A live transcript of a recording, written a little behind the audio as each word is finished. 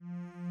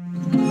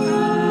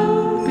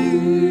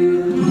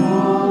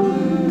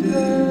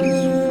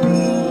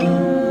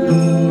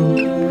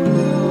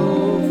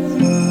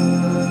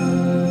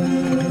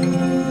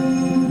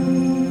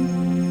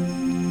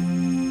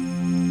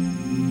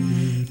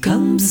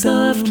Come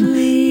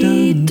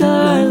softly,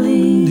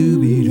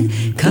 darling,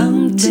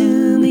 come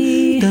to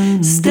me,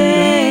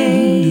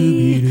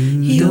 stay.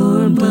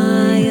 You're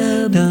my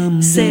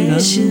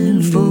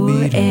obsession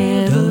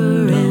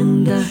forever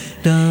and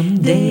a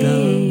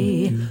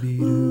day.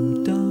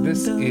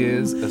 This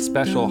is a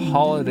special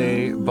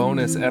holiday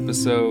bonus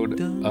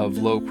episode of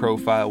Low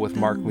Profile with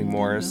Markley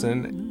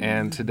Morrison,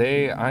 and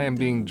today I am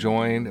being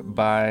joined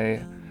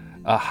by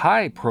a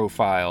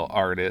high-profile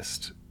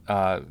artist.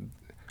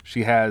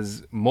 She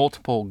has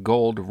multiple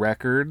gold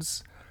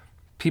records.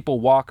 People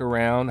walk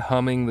around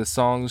humming the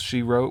songs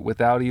she wrote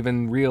without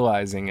even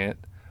realizing it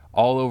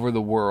all over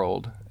the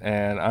world.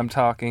 And I'm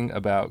talking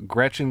about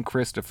Gretchen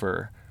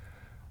Christopher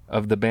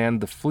of the band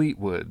The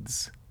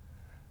Fleetwoods.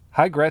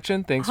 Hi,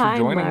 Gretchen. Thanks for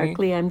joining me. Hi,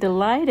 Markley. I'm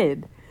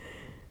delighted.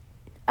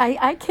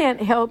 I can't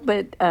help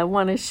but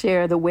want to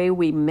share the way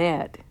we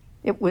met.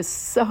 It was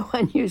so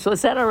unusual.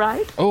 Is that all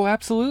right? Oh,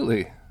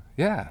 absolutely.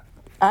 Yeah.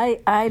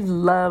 I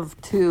love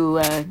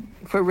to,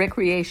 for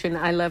recreation,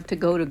 I love to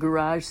go to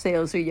garage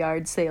sales or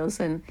yard sales,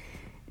 and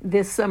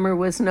this summer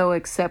was no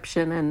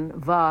exception. And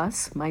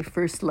Voss, my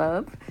first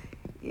love,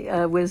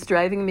 was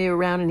driving me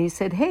around, and he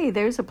said, hey,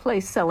 there's a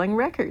place selling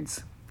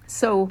records.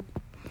 So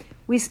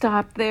we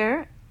stopped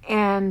there,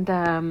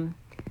 and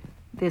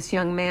this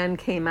young man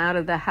came out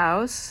of the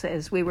house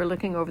as we were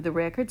looking over the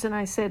records, and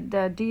I said,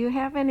 do you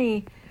have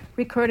any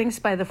recordings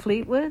by the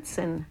Fleetwoods?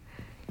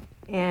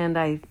 And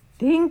I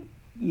think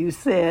you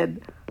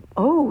said,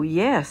 oh,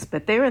 yes,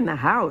 but they're in the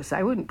house.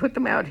 I wouldn't put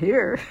them out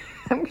here.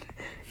 I'm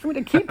going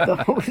to keep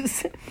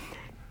those.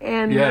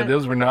 And yeah,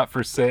 those were not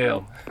for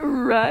sale.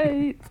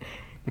 Right.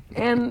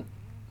 And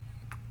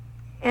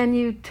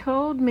you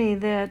told me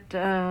that,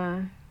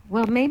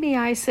 well, maybe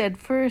I said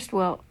first,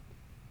 well,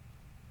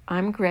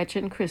 I'm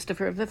Gretchen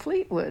Christopher of the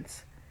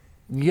Fleetwoods.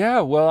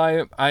 Yeah, well,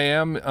 I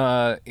am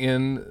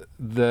in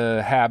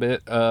the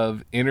habit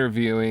of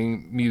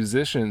interviewing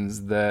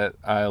musicians that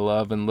I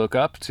love and look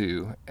up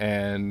to,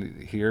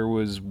 and here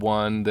was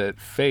one that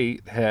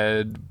fate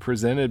had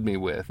presented me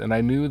with, and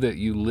I knew that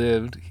you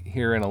lived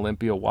here in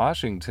Olympia,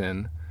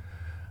 Washington,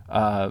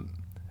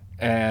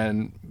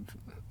 and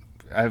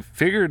I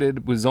figured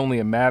it was only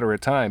a matter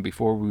of time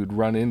before we would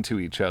run into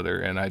each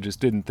other, and I just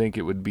didn't think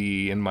it would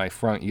be in my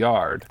front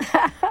yard.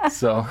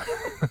 So...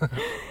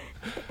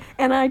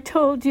 And I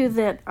told you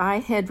that I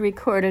had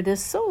recorded a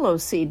solo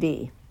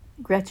CD,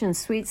 Gretchen's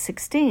Sweet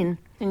 16,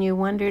 and you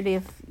wondered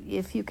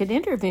if you could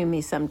interview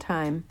me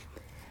sometime.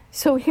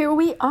 So here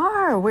we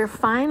are. We're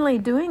finally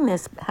doing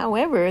this.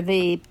 However,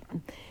 the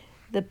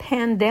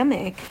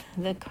pandemic,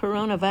 the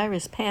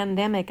coronavirus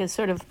pandemic, has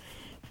sort of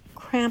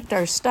cramped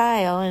our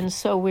style, and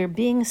so we're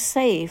being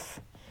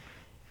safe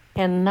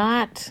and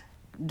not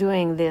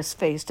doing this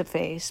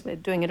face-to-face,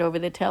 but doing it over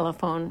the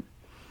telephone.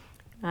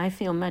 I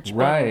feel much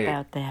better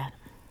about that.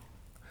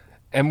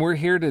 And we're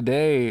here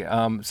today,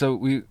 so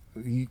we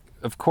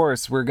of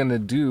course, we're going to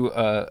do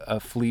a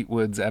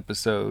Fleetwoods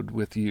episode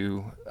with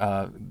you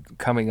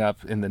coming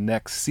up in the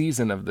next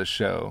season of the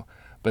show.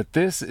 But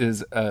this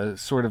is a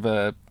sort of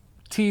a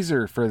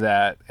teaser for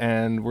that,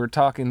 and we're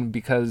talking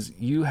because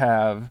you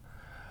have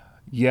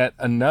yet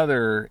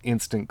another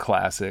instant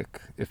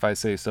classic, if I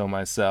say so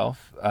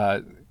myself,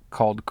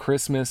 called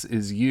Christmas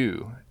Is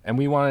You. And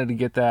we wanted to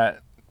get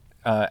that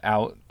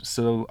out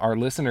so our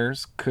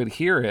listeners could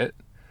hear it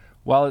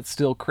while it's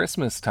still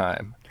Christmas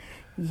time.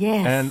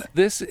 Yes. And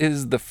this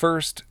is the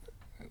first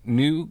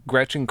new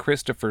Gretchen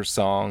Christopher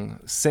song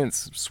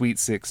since Sweet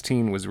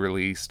 16 was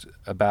released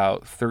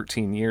about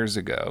 13 years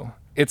ago.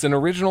 It's an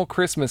original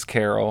Christmas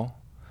carol,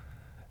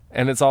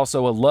 and it's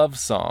also a love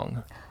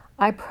song.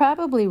 I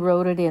probably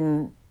wrote it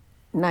in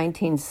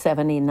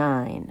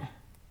 1979.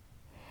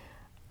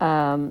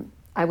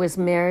 I was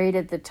married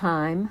at the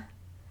time,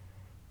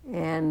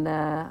 and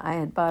I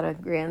had bought a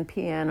grand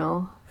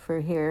piano for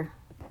here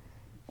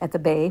at the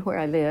Bay where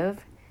I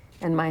live,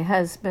 and my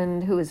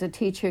husband, who was a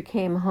teacher,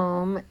 came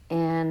home,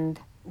 and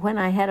when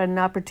I had an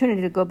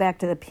opportunity to go back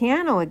to the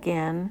piano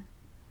again,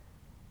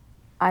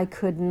 I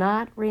could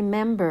not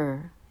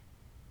remember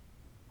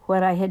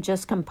what I had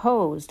just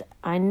composed.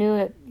 I knew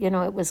it,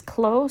 it was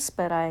close,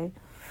 but I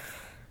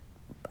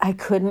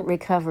couldn't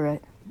recover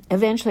it.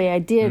 Eventually I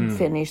did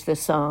finish the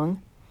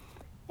song,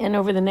 and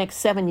over the next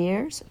 7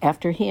 years,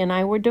 after he and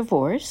I were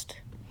divorced,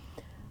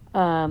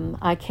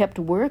 I kept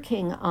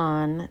working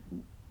on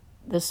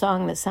the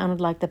song that sounded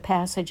like the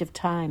passage of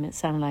time. It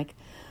sounded like,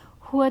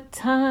 what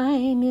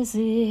time is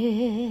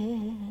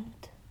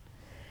it?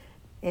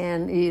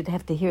 And you'd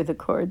have to hear the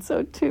chord,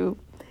 so too.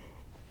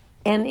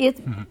 And it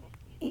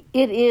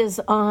is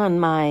on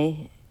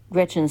my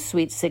Gretchen's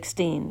Sweet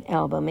 16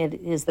 album. It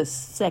is the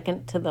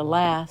second to the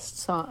last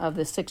song of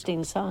the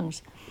 16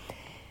 songs.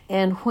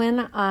 And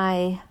when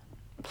I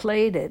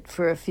played it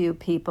for a few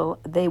people,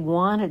 they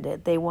wanted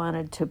it. They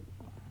wanted to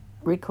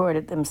record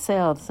it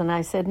themselves. And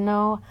I said,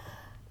 no,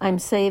 I'm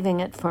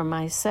saving it for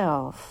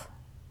myself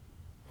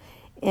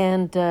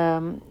and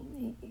to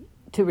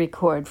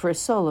record for a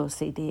solo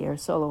CD or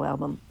solo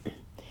album.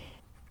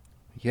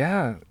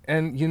 Yeah,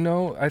 and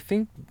I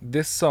think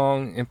this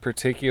song in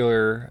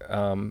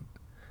particular,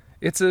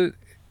 it's a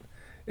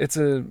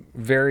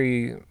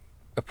very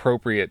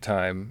appropriate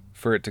time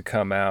for it to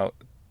come out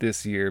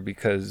this year,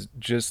 because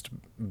just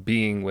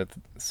being with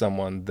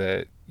someone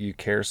that you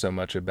care so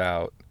much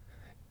about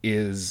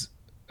is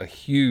a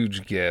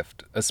huge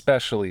gift,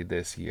 especially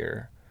this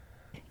year.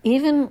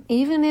 Even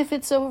if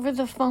it's over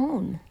the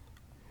phone.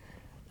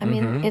 I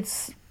mean,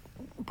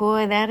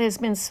 that has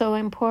been so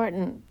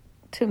important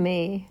to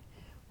me.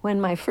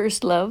 When my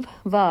first love,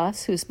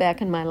 Voss, who's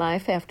back in my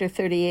life after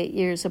 38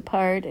 years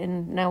apart,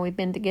 and now we've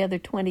been together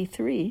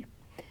 23,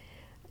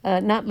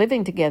 not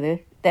living together,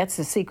 that's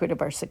the secret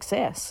of our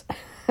success.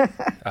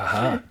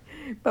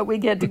 But we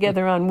get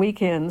together on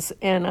weekends,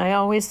 and I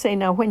always say,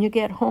 now when you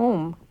get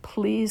home,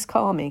 please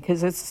call me,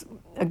 because it's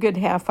a good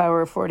half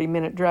hour,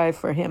 40-minute drive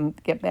for him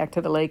to get back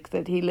to the lake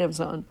that he lives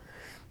on.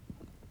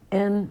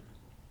 And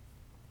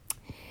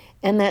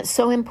that's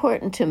so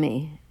important to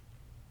me.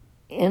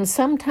 And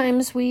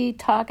sometimes we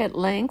talk at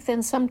length,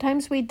 and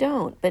sometimes we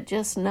don't, but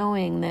just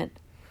knowing that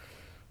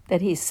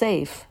he's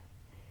safe,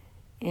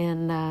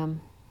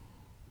 and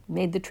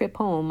made the trip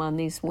home on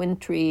these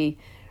wintry,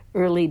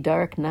 early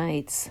dark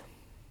nights.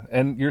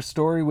 And your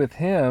story with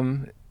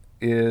him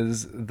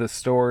is the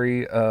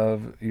story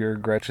of your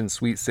Gretchen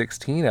Sweet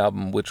 16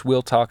 album, which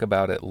we'll talk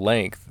about at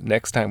length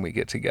next time we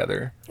get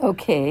together.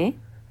 Okay.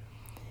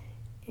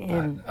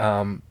 And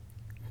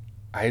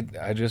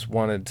I just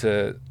wanted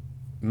to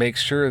make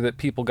sure that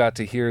people got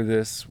to hear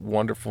this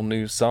wonderful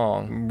new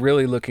song. I'm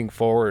really looking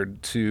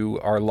forward to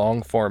our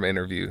long form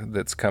interview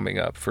that's coming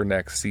up for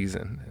next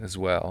season as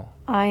well.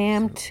 I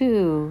am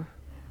too.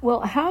 Well,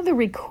 how the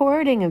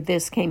recording of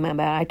this came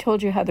about, I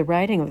told you how the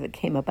writing of it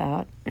came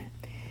about,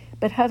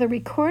 but how the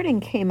recording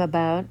came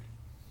about,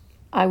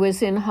 I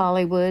was in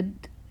Hollywood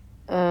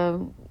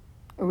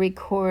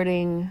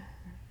recording.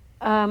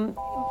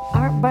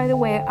 By the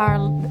way,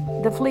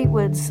 the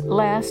Fleetwoods'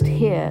 last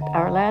hit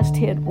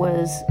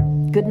was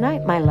Good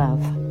Night, My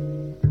Love.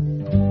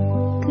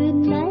 Good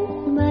night,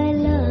 my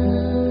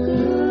love.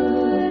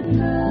 Good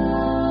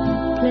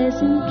night.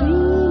 Pleasant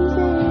dreams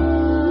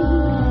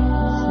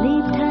and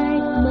sleep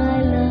tight,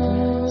 my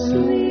love.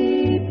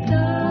 Sleep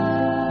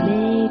tight.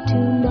 May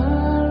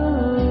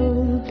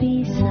tomorrow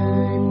be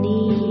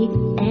sunny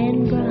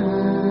and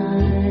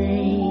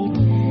bright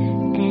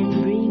and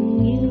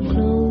bring you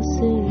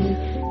closer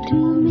to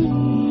me.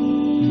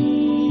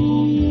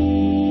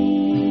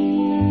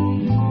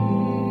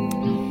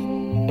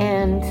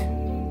 And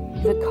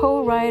the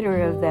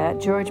co-writer of that,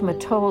 George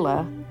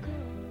Mottola,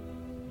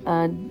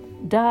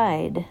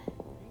 died,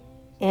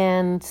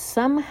 and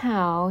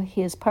somehow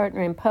his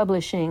partner in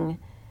publishing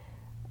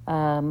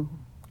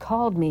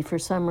called me for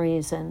some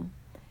reason.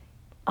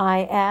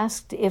 I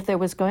asked if there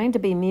was going to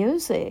be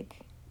music,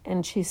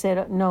 and she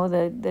said, no,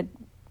 the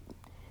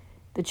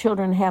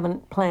children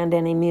haven't planned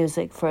any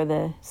music for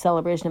the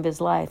celebration of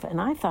his life.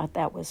 And I thought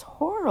that was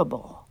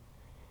horrible.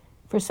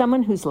 For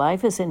someone whose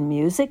life is in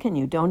music and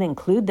you don't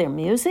include their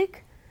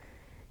music?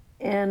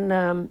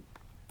 And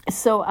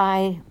so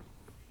I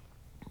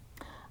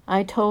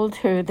told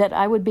her that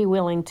I would be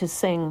willing to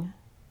sing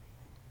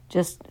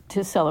just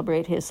to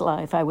celebrate his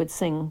life. I would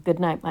sing Good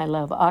Night, My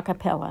Love, a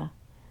cappella,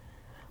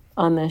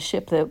 on the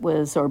ship that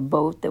was, or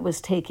boat that was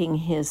taking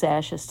his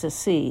ashes to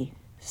sea.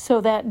 So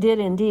that did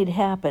indeed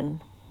happen.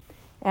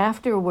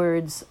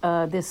 Afterwards,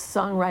 this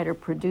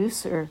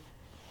songwriter-producer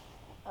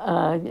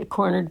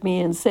cornered me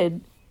and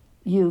said,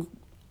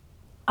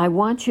 I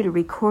want you to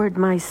record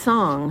my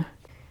song.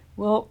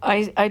 Well,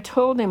 I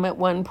told him at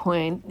one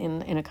point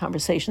in a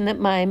conversation that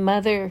my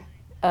mother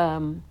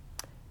had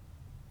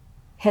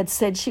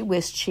said she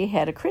wished she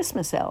had a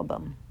Christmas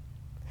album.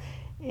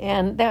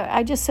 And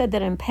I just said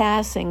that in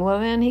passing. Well,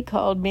 then he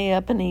called me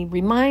up and he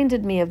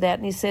reminded me of that,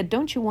 and he said,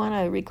 don't you want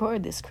to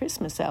record this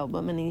Christmas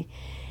album? And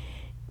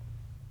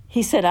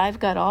he said, I've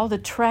got all the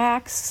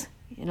tracks,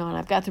 and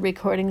I've got the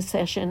recording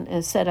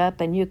session set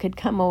up, and you could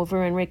come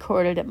over and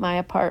record it at my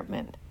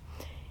apartment.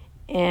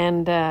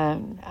 And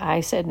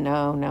I said,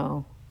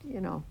 no,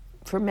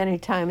 for many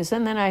times.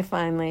 And then I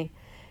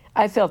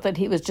felt that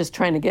he was just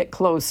trying to get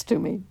close to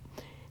me.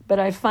 But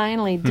I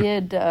finally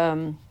did,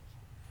 I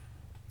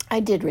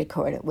did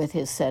record it with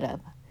his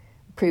setup,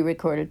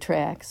 pre-recorded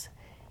tracks.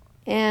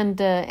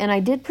 And I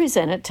did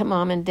present it to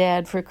Mom and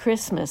Dad for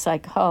Christmas. I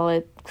call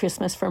it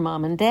Christmas for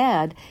Mom and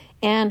Dad.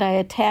 And I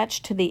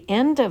attached to the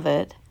end of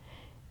it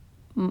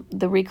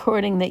the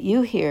recording that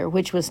you hear,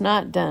 which was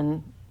not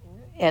done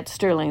at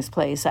Sterling's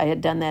place. I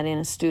had done that in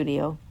a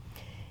studio.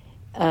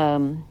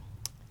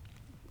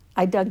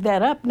 I dug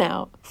that up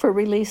now for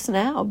release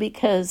now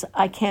because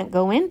I can't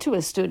go into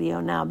a studio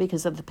now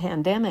because of the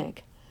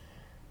pandemic.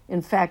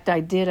 In fact, I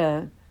did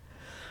a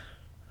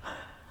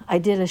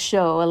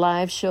show, a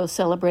live show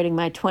celebrating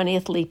my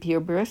 20th leap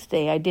year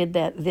birthday. I did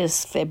that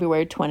this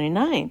February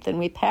 29th, and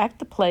we packed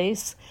the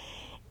place,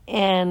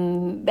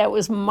 And that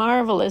was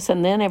marvelous.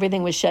 And then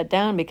everything was shut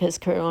down because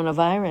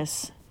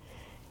coronavirus.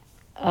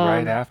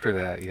 Right after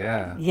that,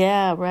 yeah.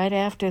 Yeah, right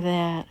after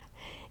that.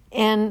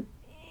 And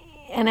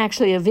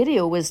actually a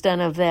video was done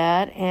of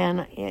that,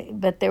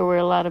 but there were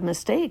a lot of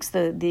mistakes.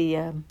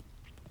 The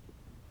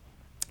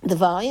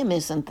volume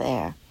isn't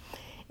there.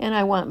 And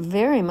I want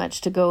very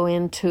much to go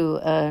into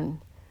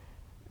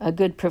a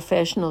good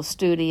professional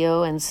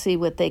studio and see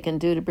what they can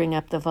do to bring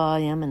up the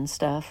volume and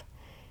stuff.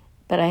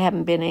 But I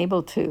haven't been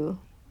able to.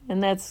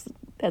 And that's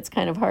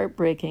kind of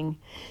heartbreaking.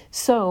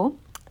 So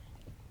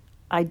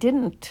I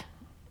don't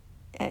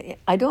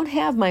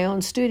have my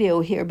own studio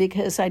here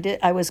because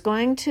I was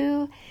going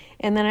to,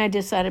 and then I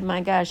decided,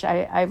 my gosh,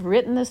 I've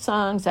written the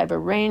songs, I've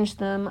arranged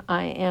them,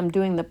 I am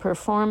doing the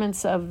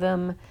performance of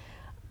them.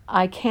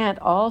 I can't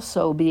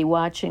also be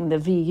watching the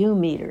VU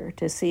meter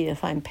to see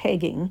if I'm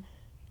pegging.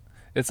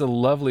 It's a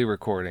lovely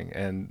recording,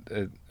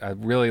 and I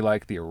really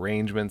like the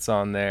arrangements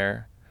on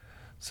there.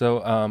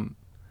 So,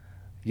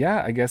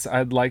 yeah, I guess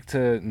I'd like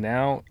to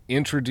now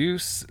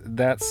introduce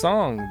that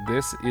song.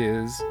 This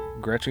is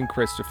Gretchen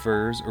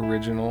Christopher's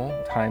original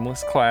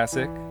timeless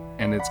classic,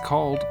 and it's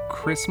called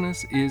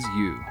Christmas Is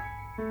You.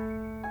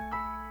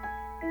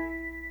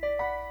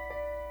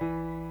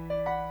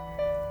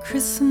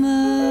 Christmas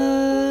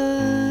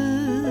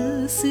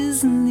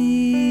is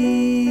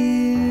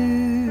near,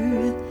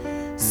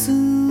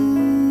 soon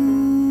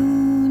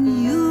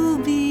you'll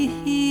be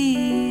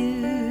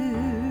here.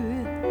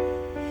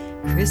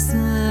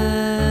 Christmas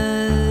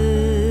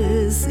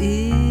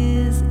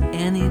is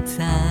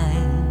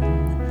anytime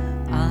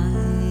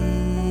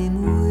I'm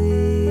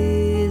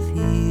with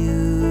you.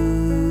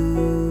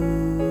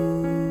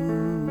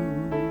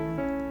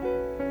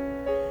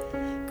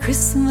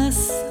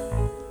 Christmas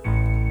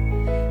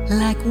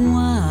like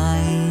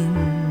wine,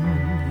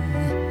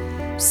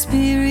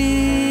 spirits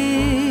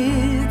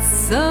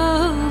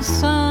so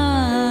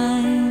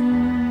fine,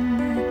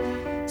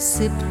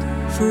 sipped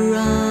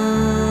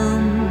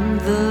from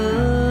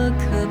the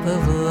cup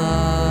of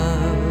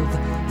love,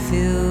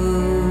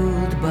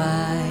 filled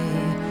by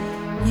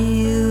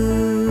you.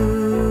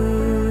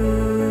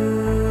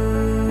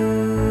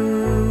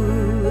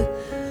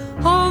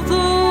 All those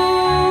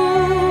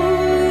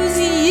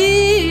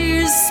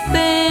years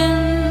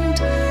spent,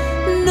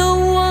 no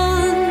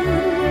one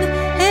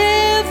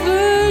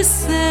ever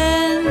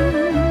sent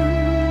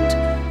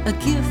a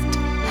gift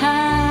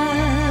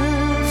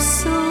half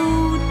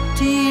so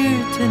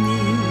dear to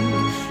me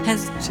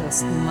as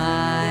just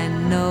my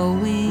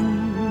knowing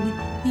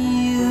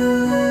you.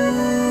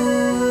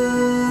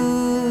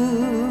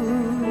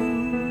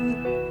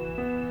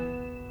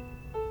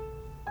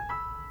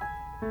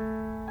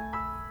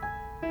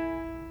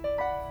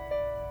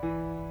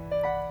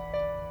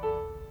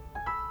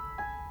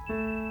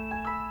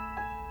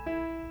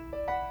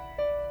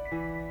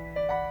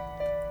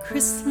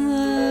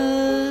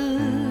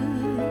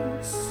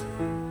 Christmas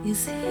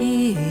is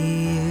here.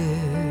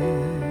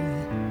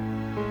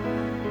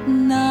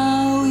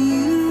 Now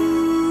you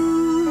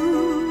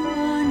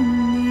are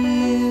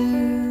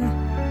near,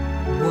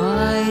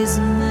 wise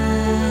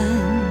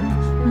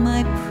man,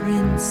 my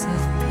Prince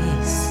of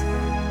Peace.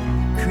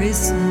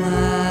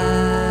 Christmas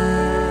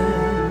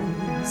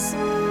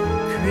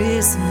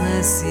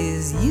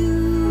is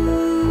you.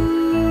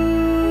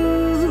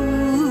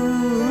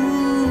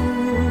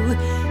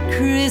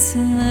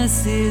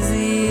 Christmas is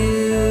you.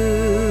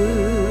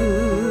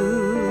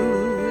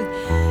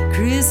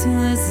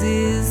 Christmas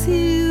is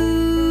you.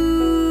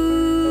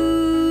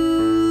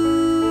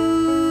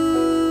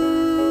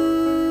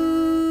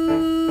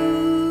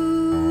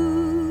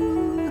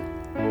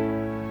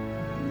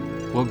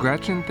 Well,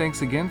 Gretchen,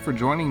 thanks again for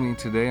joining me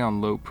today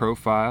on Low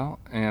Profile,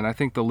 and I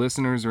think the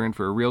listeners are in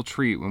for a real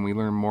treat when we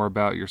learn more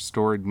about your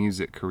storied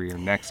music career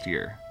next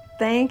year.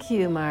 Thank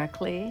you,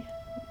 Markley.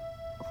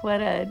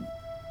 What a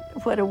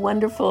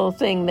wonderful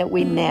thing that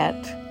we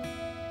met.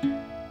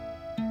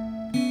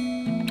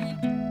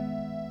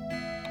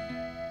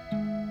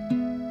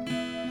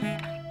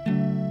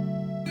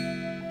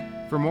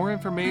 For more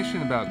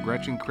information about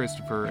Gretchen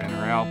Christopher and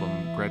her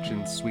album,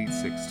 Gretchen's Sweet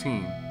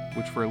 16,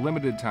 which for a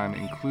limited time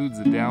includes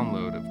the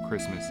download of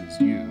Christmas Is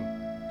You,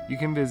 you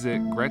can visit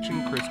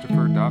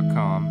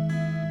GretchenChristopher.com,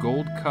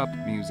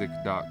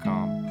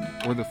 GoldCupMusic.com,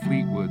 or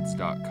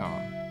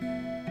TheFleetwoods.com.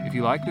 If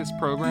you like this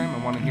program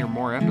and want to hear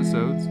more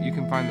episodes, you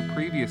can find the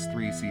previous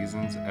 3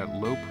 seasons at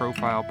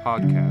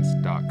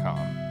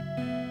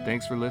LowProfilePodcast.com.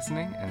 Thanks for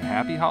listening, and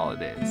happy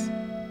holidays!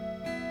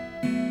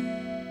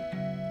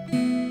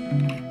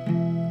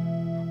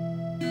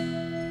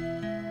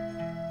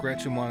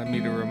 Gretchen wanted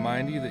me to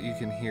remind you that you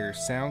can hear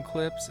sound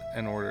clips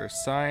and order a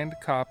signed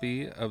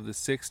copy of the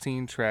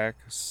 16-track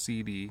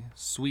CD,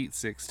 Sweet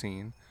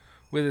 16,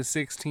 with a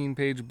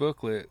 16-page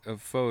booklet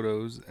of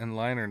photos and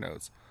liner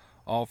notes,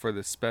 all for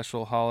the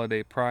special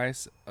holiday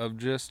price of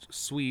just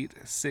sweet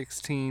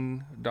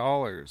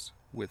 $16,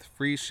 with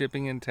free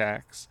shipping and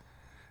tax,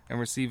 and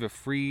receive a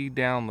free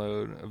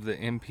download of the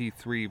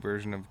MP3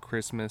 version of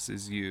Christmas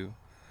Is You,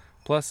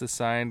 plus a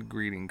signed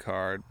greeting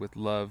card with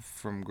love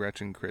from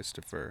Gretchen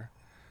Christopher.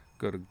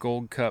 Go to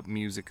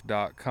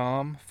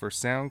goldcupmusic.com for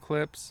sound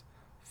clips,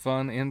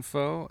 fun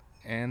info,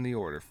 and the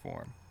order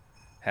form.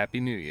 Happy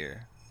New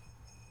Year.